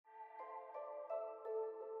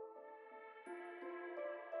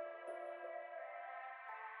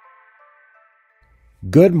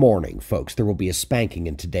Good morning, folks. There will be a spanking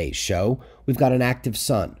in today's show. We've got an active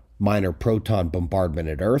sun, minor proton bombardment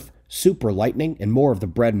at Earth, super lightning, and more of the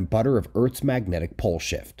bread and butter of Earth's magnetic pole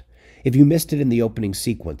shift. If you missed it in the opening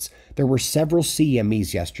sequence, there were several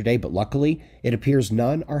CMEs yesterday, but luckily, it appears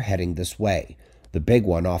none are heading this way. The big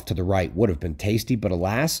one off to the right would have been tasty, but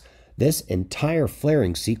alas, this entire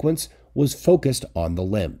flaring sequence was focused on the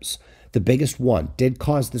limbs. The biggest one did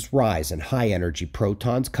cause this rise in high-energy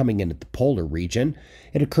protons coming in at the polar region.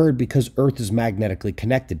 It occurred because Earth is magnetically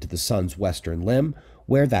connected to the Sun's western limb,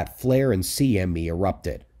 where that flare in CME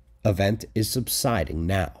erupted. Event is subsiding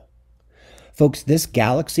now. Folks, this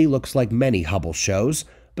galaxy looks like many Hubble shows,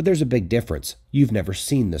 but there's a big difference. You've never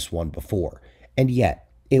seen this one before. And yet,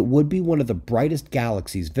 it would be one of the brightest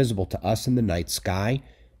galaxies visible to us in the night sky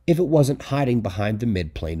if it wasn't hiding behind the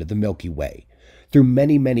midplane of the Milky Way. Through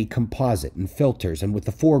many composite and filters, and with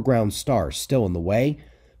the foreground stars still in the way,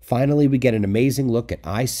 finally we get an amazing look at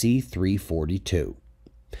IC 342.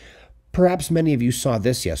 Perhaps many of you saw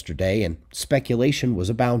this yesterday, and speculation was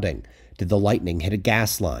abounding. Did the lightning hit a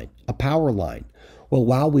gas line, a power line? Well,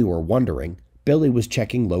 while we were wondering, Billy was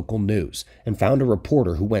checking local news and found a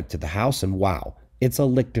reporter who went to the house, and wow, it's a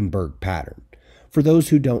Lichtenberg pattern. For those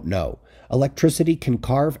who don't know, electricity can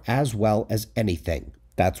carve as well as anything.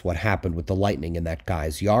 That's what happened with the lightning in that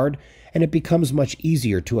guy's yard, and it becomes much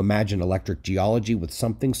easier to imagine electric geology with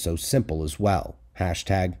something so simple as well.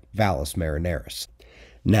 Hashtag Valles Marineris.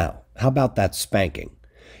 Now, how about that spanking?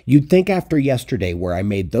 You'd think after yesterday, where I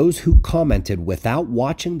made those who commented without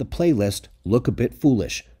watching the playlist look a bit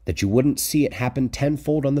foolish, that you wouldn't see it happen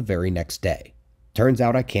tenfold on the very next day. Turns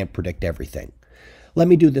out I can't predict everything. Let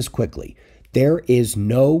me do this quickly. There is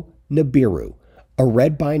no Nibiru. A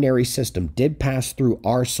red binary system did pass through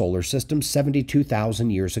our solar system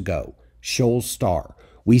 72,000 years ago. Shoal's star.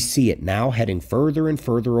 We see it now heading further and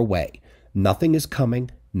further away. Nothing is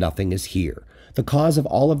coming, nothing is here. The cause of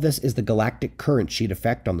all of this is the galactic current sheet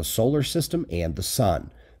effect on the solar system and the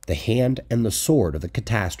sun. The hand and the sword of the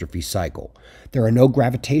catastrophe cycle. There are no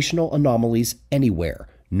gravitational anomalies anywhere.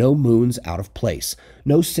 No moons out of place.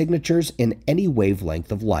 No signatures in any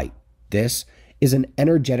wavelength of light. This is an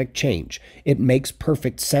energetic change. It makes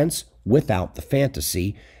perfect sense without the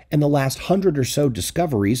fantasy, and the last 100 or so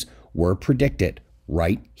discoveries were predicted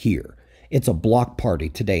right here. It's a block party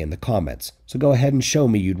today in the comments, so go ahead and show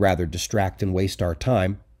me you'd rather distract and waste our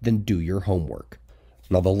time than do your homework.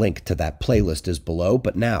 Now, the link to that playlist is below,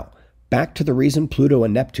 but now, back to the reason Pluto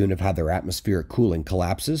and Neptune have had their atmospheric cooling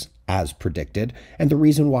collapses, as predicted, and the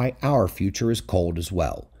reason why our future is cold as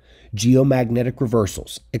well. Geomagnetic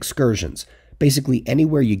reversals, excursions. Basically,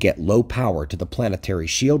 anywhere you get low power to the planetary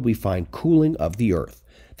shield, we find cooling of the Earth.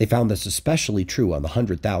 They found this especially true on the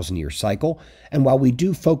 100,000-year cycle, and while we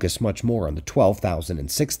do focus much more on the 12,000 and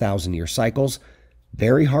 6,000-year cycles,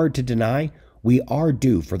 very hard to deny, we are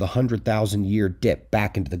due for the 100,000-year dip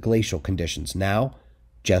back into the glacial conditions now,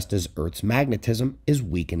 just as Earth's magnetism is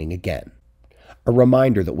weakening again. A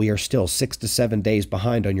reminder that we are still 6 to 7 days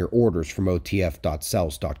behind on your orders from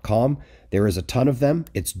otf.cells.com. There is a ton of them.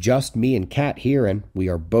 It's just me and Kat here, and we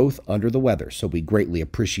are both under the weather, so we greatly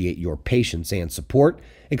appreciate your patience and support.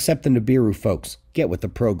 Except the Nibiru folks, get with the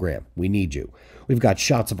program. We need you. We've got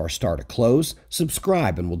shots of our star to close.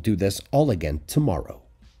 Subscribe, and we'll do this all again tomorrow.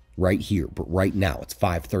 Right here, but right now it's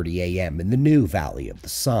 5:30 a.m. in the new Valley of the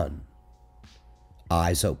Sun.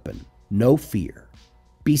 Eyes open. No fear.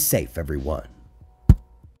 Be safe, everyone.